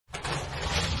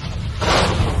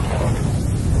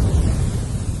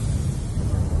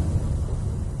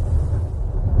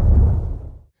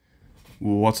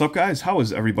What's up, guys? How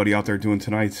is everybody out there doing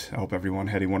tonight? I hope everyone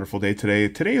had a wonderful day today.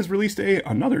 Today is release day,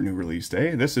 another new release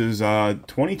day. This is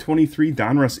 2023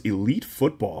 Donruss Elite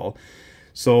Football.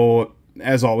 So,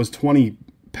 as always, 20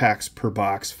 packs per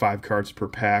box, 5 cards per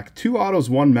pack, 2 autos,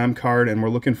 1 mem card, and we're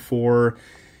looking for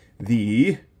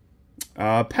the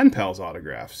Pen Pals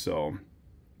autographs. So,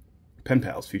 Pen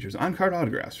Pals features on-card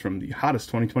autographs from the hottest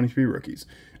 2023 rookies,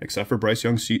 except for Bryce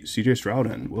Young, CJ Stroud,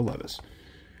 and Will Levis.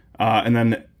 And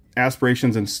then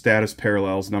aspirations and status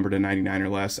parallels numbered to 99 or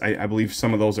less. I believe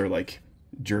some of those are like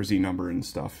jersey number and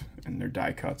stuff, and they're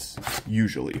die cuts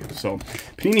usually. So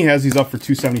Panini has these up for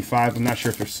 $275. I'm not sure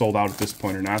if they're sold out at this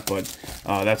point or not, but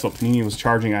that's what Panini was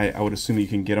charging. I would assume you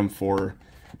can get them for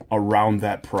around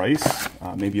that price,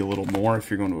 maybe a little more if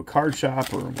you're going to a card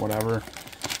shop or whatever.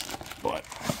 But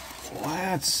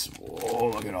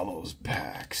look at all those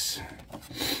packs.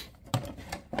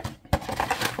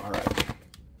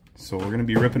 So we're going to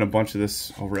be ripping a bunch of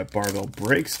this over at Barbell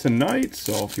Breaks tonight.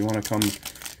 So if you want to come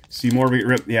see more of it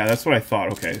rip, yeah, that's what I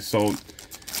thought. Okay, so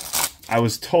I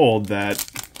was told that,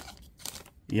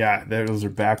 yeah, those are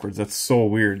backwards. That's so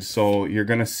weird. So you're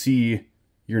going to see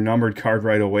your numbered card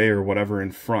right away or whatever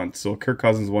in front. So Kirk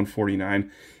Cousins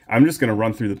 149. I'm just going to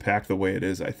run through the pack the way it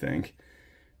is, I think.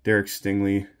 Derek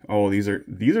Stingley. Oh, these are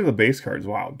the base cards.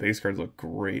 Wow, base cards look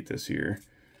great this year.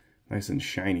 Nice and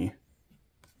shiny.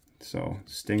 So,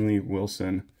 Stingley,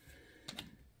 Wilson,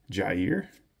 Jair,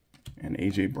 and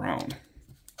A.J. Brown.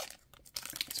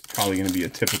 It's probably going to be a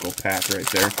typical pack right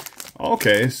there.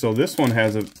 Okay, so this one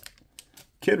has a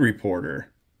kid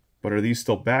reporter. But are these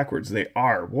still backwards? They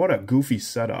are. What a goofy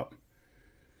setup.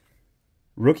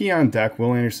 Rookie on deck,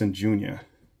 Will Anderson Jr.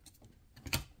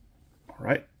 All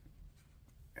right.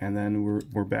 And then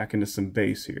we're back into some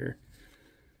base here.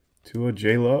 Tua,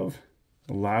 J-Love,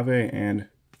 Olave, and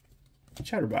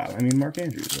Chatterbob. I mean, Mark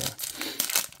Andrews.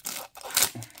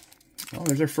 Oh,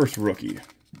 there's our first rookie.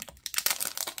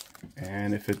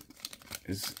 And if it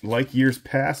is like years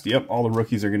past, yep, all the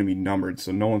rookies are going to be numbered.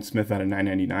 So Nolan Smith out of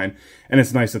 999. And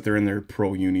it's nice that they're in their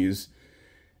pro unis.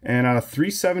 And out of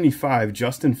 375,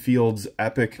 Justin Fields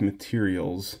Epic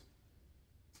Materials.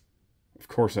 Of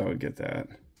course I would get that.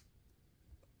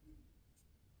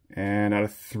 And out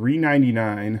of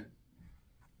 399,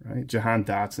 right? Jahan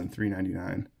Dotson,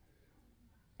 399.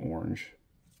 Orange.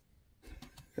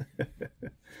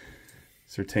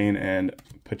 Surtain and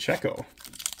Pacheco.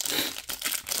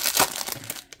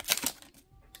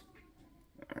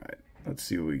 Alright, let's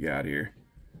see what we got here.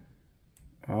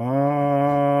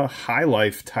 High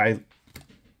Life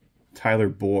Tyler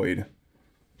Boyd.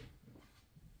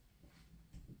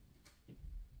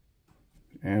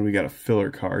 And we got a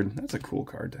filler card. That's a cool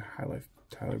card. High Life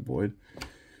Tyler Boyd.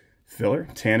 Filler.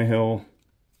 Tannehill,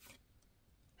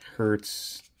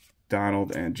 Hurts,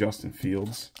 Donald, and Justin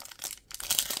Fields.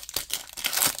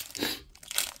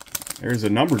 There's a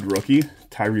numbered rookie,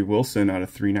 Tyree Wilson out of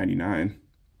 399.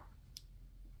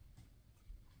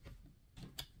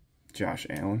 Josh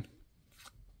Allen,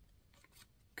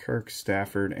 Kirk,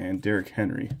 Stafford, and Derrick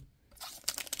Henry.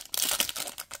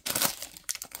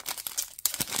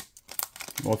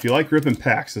 Well, if you like ripping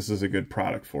packs, this is a good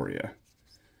product for you.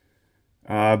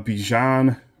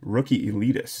 Bijan, Rookie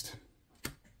Elitist.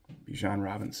 Bijan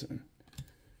Robinson.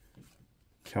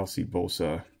 Kelsey,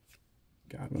 Bosa,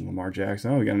 Godwin, Lamar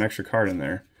Jackson. Oh, we got an extra card in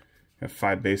there. Got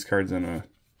 5 base cards and an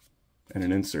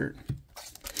insert.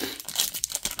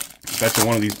 I bet you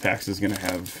one of these packs is going to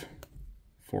have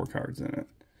 4 cards in it.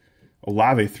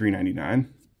 Olave,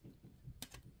 399.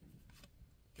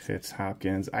 Pitts,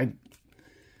 Hopkins. I'm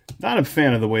not a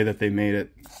fan of the way that they made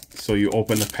it. So you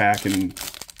open the pack and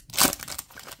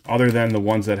other than the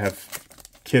ones that have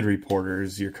kid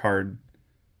reporters, your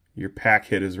pack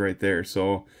hit is right there.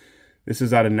 So this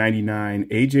is out of 99.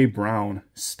 A.J. Brown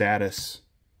status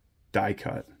die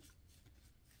cut.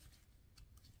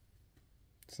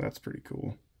 So that's pretty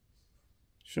cool.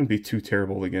 Shouldn't be too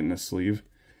terrible to get in a sleeve.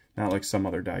 Not like some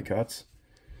other die cuts.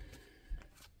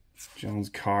 Jones,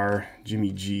 Carr,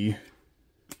 Jimmy G,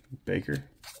 Baker.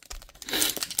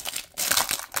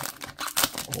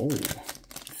 Oh,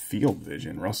 Field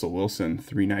Vision. Russell Wilson,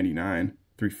 399.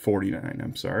 349,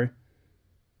 I'm sorry.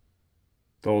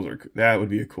 That would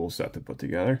be a cool set to put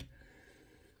together.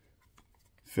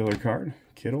 Filler card,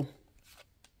 Kittle,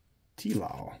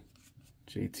 T-Law,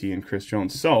 JT, and Chris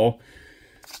Jones. So,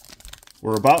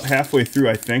 we're about halfway through,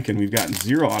 I think, and we've gotten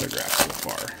 0 autographs so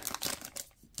far.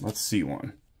 Let's see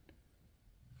one.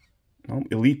 Oh,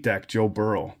 Elite Deck, Joe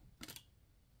Burrow.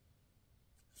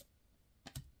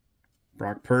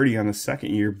 Brock Purdy on the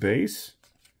second-year base.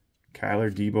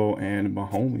 Kyler, Debo, and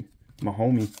Mahomey.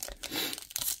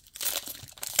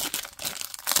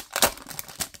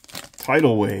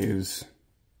 Tidal Waves.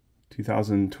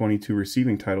 2022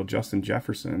 receiving title, Justin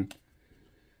Jefferson.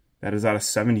 That is out of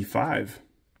 75.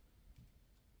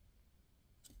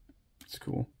 That's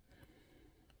cool.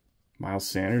 Miles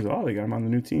Sanders. Oh, they got him on the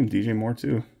new team. DJ Moore,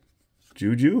 too.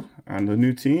 Juju on the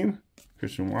new team.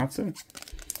 Christian Watson.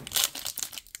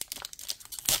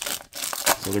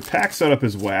 So their pack setup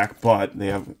is whack, but they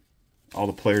have all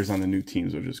the players on the new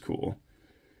teams, which is cool.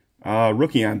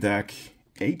 Rookie on deck.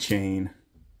 A-Chain.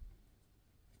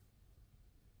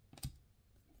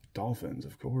 Dolphins,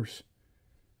 of course.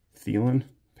 Thielen,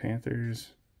 Panthers,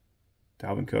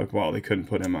 Dalvin Cook. Well, they couldn't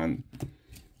put him on.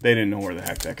 They didn't know where the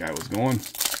heck that guy was going.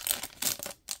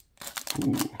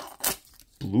 Ooh.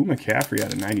 Blue McCaffrey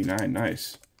out of 99.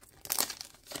 Nice.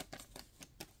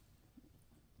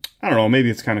 I don't know. Maybe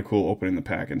it's kind of cool opening the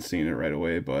pack and seeing it right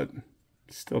away, but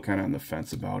still kind of on the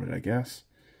fence about it, I guess.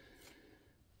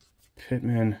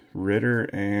 Pittman, Ritter,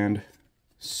 and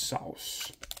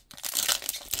Sauce.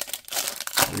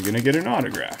 We're going to get an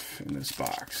autograph in this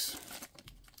box.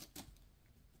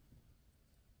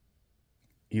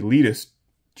 Elitist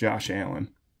Josh Allen.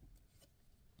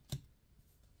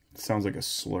 Sounds like a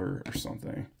slur or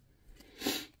something.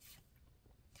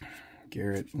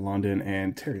 Garrett London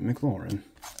and Terry McLaurin.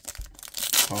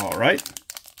 All right.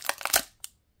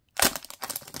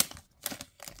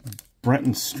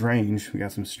 Brenton Strange. We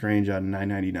got some Strange out of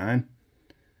 9.99.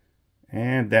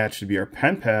 And that should be our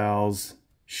pen pals.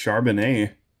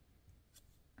 Charbonnet.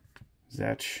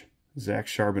 Zach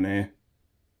Charbonnet.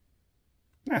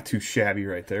 Not too shabby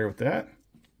right there with that.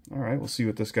 All right, we'll see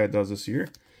what this guy does this year.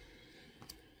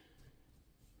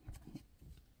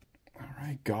 All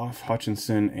right, Goff,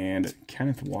 Hutchinson, and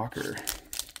Kenneth Walker.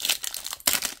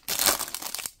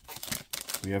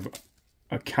 We have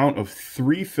a count of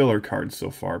 3 filler cards so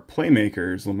far.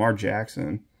 Playmakers, Lamar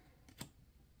Jackson.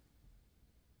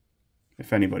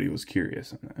 If anybody was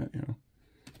curious on that, you know.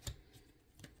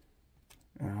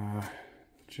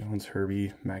 Jones,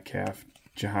 Herbie, Metcalf,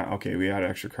 Jahan. Okay, we had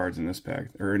extra cards in this pack,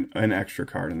 or an extra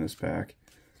card in this pack.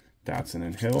 Dotson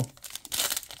and Hill.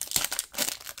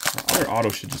 Our other auto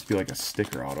should just be like a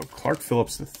sticker auto. Clark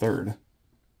Phillips III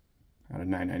out of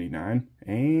 9.99,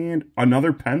 and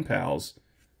another pen pals.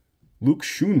 Luke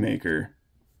Schoonmaker.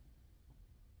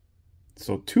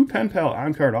 So 2 pen pal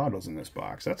on card autos in this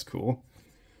box. That's cool.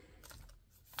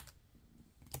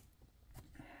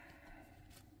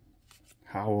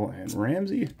 Howell and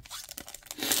Ramsey,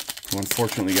 who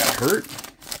unfortunately got hurt.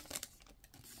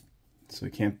 So we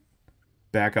can't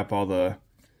back up all the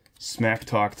smack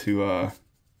talk to,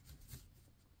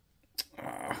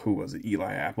 who was it,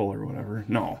 Eli Apple or whatever?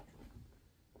 No.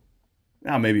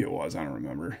 Now maybe it was, I don't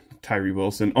remember. Tyree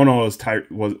Wilson. Oh no, it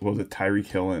was was it Tyreek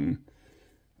Hill and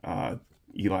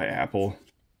Eli Apple?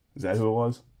 Is that who it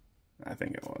was? I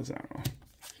think it was, I don't know.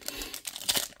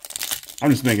 I'm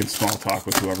just making small talk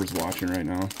with whoever's watching right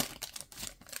now.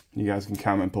 You guys can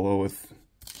comment below with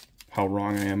how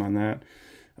wrong I am on that.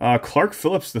 Clark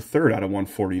Phillips III out of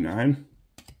 149.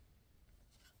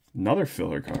 Another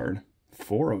filler card.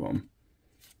 4 of them.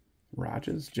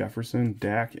 Rodgers, Jefferson,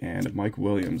 Dak, and Mike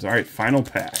Williams. All right, final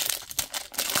pack.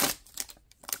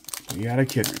 We got a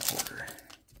kid reporter.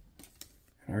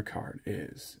 And our card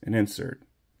is an insert.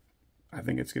 I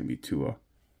think it's going to be Tua.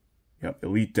 Yep,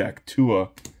 Elite Deck, Tua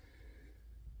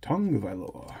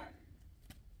Tagovailoa.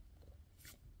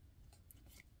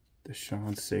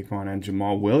 Deshaun, Saquon, and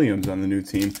Jamal Williams on the new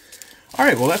team. All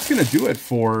right, well, that's going to do it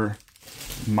for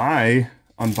my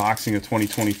unboxing of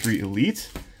 2023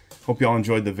 Elite. Hope you all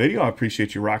enjoyed the video. I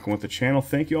appreciate you rocking with the channel.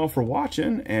 Thank you all for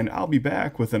watching, and I'll be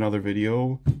back with another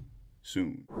video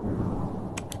soon.